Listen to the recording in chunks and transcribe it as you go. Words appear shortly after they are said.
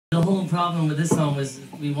The whole problem with this song was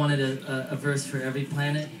we wanted a verse for every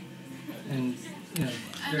planet, and you know,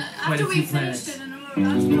 there are quite a few planets. After we finished it and we were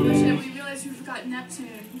about to publish it, we realized we forgot Neptune.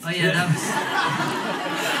 Oh yeah, that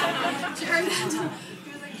was... Jared had to,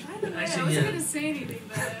 he was like, by the way, I wasn't going to say anything,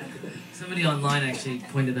 but... Somebody online actually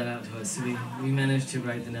pointed that out to us, so we managed to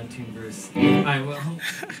write the Neptune verse. Alright, well,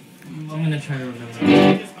 I'm going to try to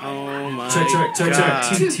remember. Oh my check. God.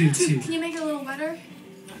 Two. Can you make it a little better?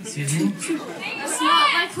 Excuse me? It's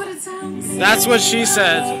not like what it sounds. That's what she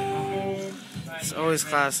said. It's always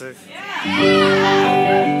classic. Wow.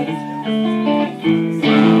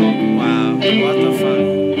 What the fuck?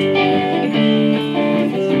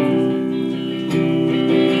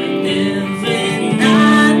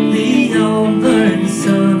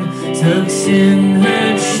 Tucks in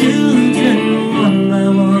her children one by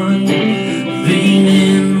one,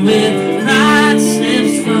 beaming with light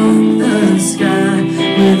slips from the sky,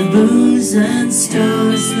 with booze and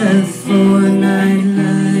stars left for nightlife.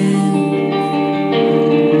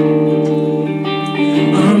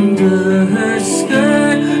 Under her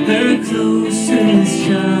skirt, her clothes turned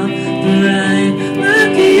sharp, bright,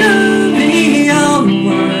 Mercury on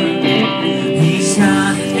one. He's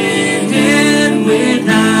hot-headed with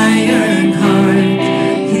iron heart,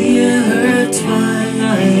 hear her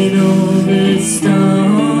twilight over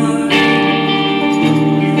star.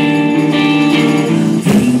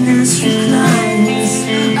 Venus reclines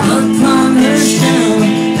upon her shell,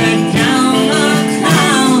 her gown of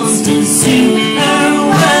clouds to suit her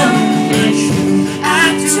well. A true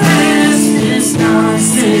actress, this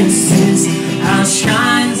narcissus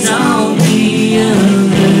outshines all the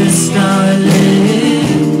other starlets.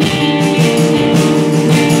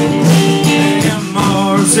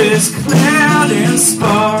 Is clad in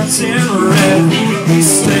Spartan red. He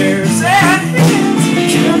stares at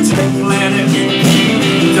his planet.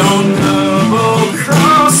 Don't double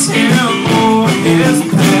cross him or his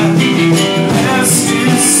path, lest you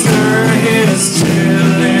stir his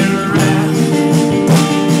chilling wrath.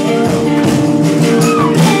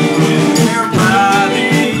 Their body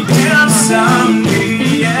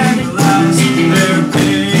insomnia and lies, their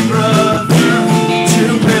big brother,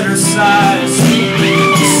 Jupiter size.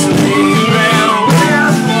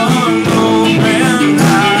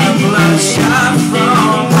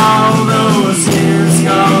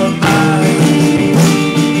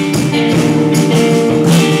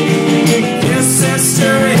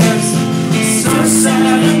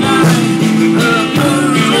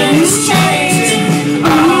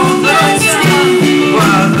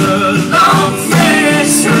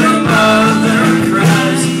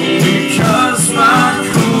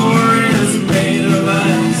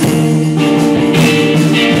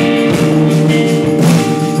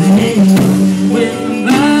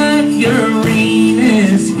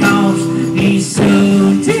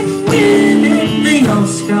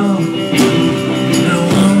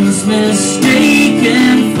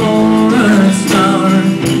 Mistaken for a star,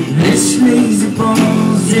 this lazy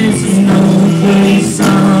bones is no place on.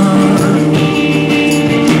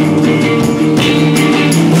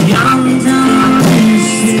 Yonder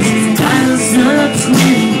is as a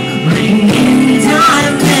twin, bringing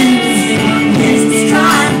diamonds on his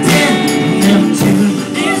trident. Neptune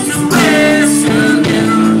is the western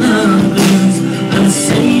in the blues, a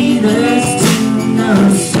sailor's tune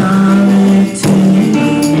of solitude.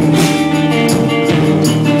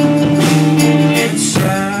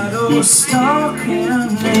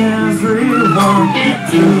 Stalking everyone,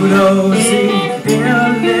 Pluto's the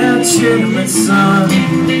illegitimate son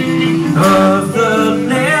of the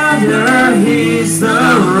lander, he's the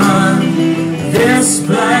run. This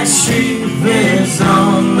black sheep is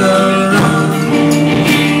on the run.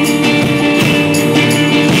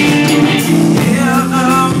 Hear the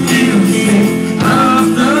music of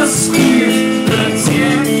the spheres, the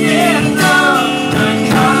ticket of the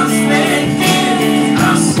cosmic hit. I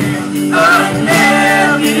sing a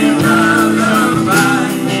Nebulullaby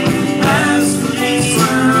as we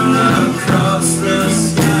swirl across the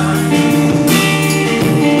sky.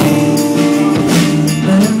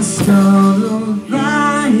 And stars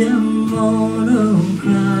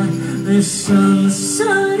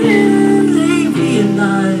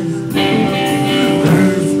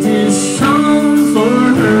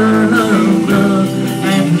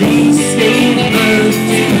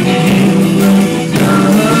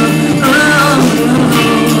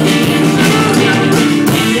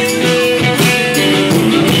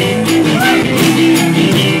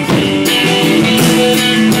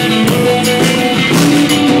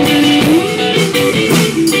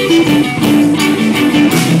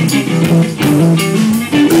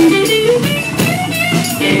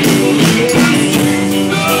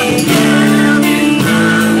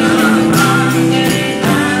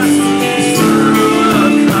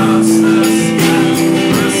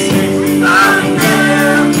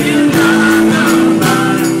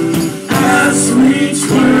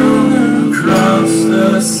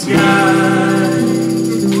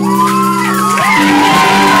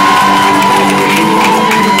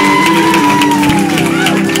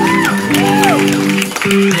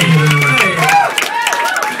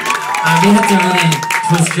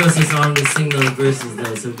twist Joseph's arm to sing those verses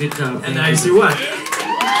though, so good job. And now you see what? No,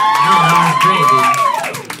 that was great,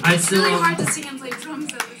 dude. It's really hard to sing and play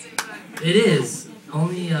drums at the same time. It is.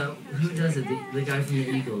 Only, who does it? The guy from the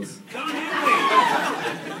Eagles.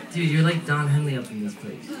 Dude, you're like Don Henley up in this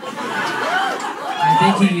place. Alright,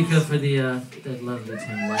 thank you, Yuka, for that lovely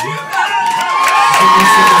time. I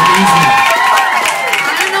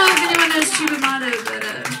don't know if anyone knows Cibo Matto, but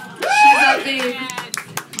she's that big.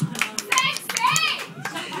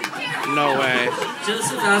 No way.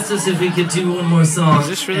 Joseph asked us if we could do one more song. Is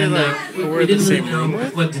this really and, like we we're in the didn't same really know room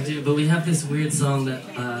with? what to do, but we have this weird song that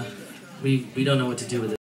we don't know what to do with it.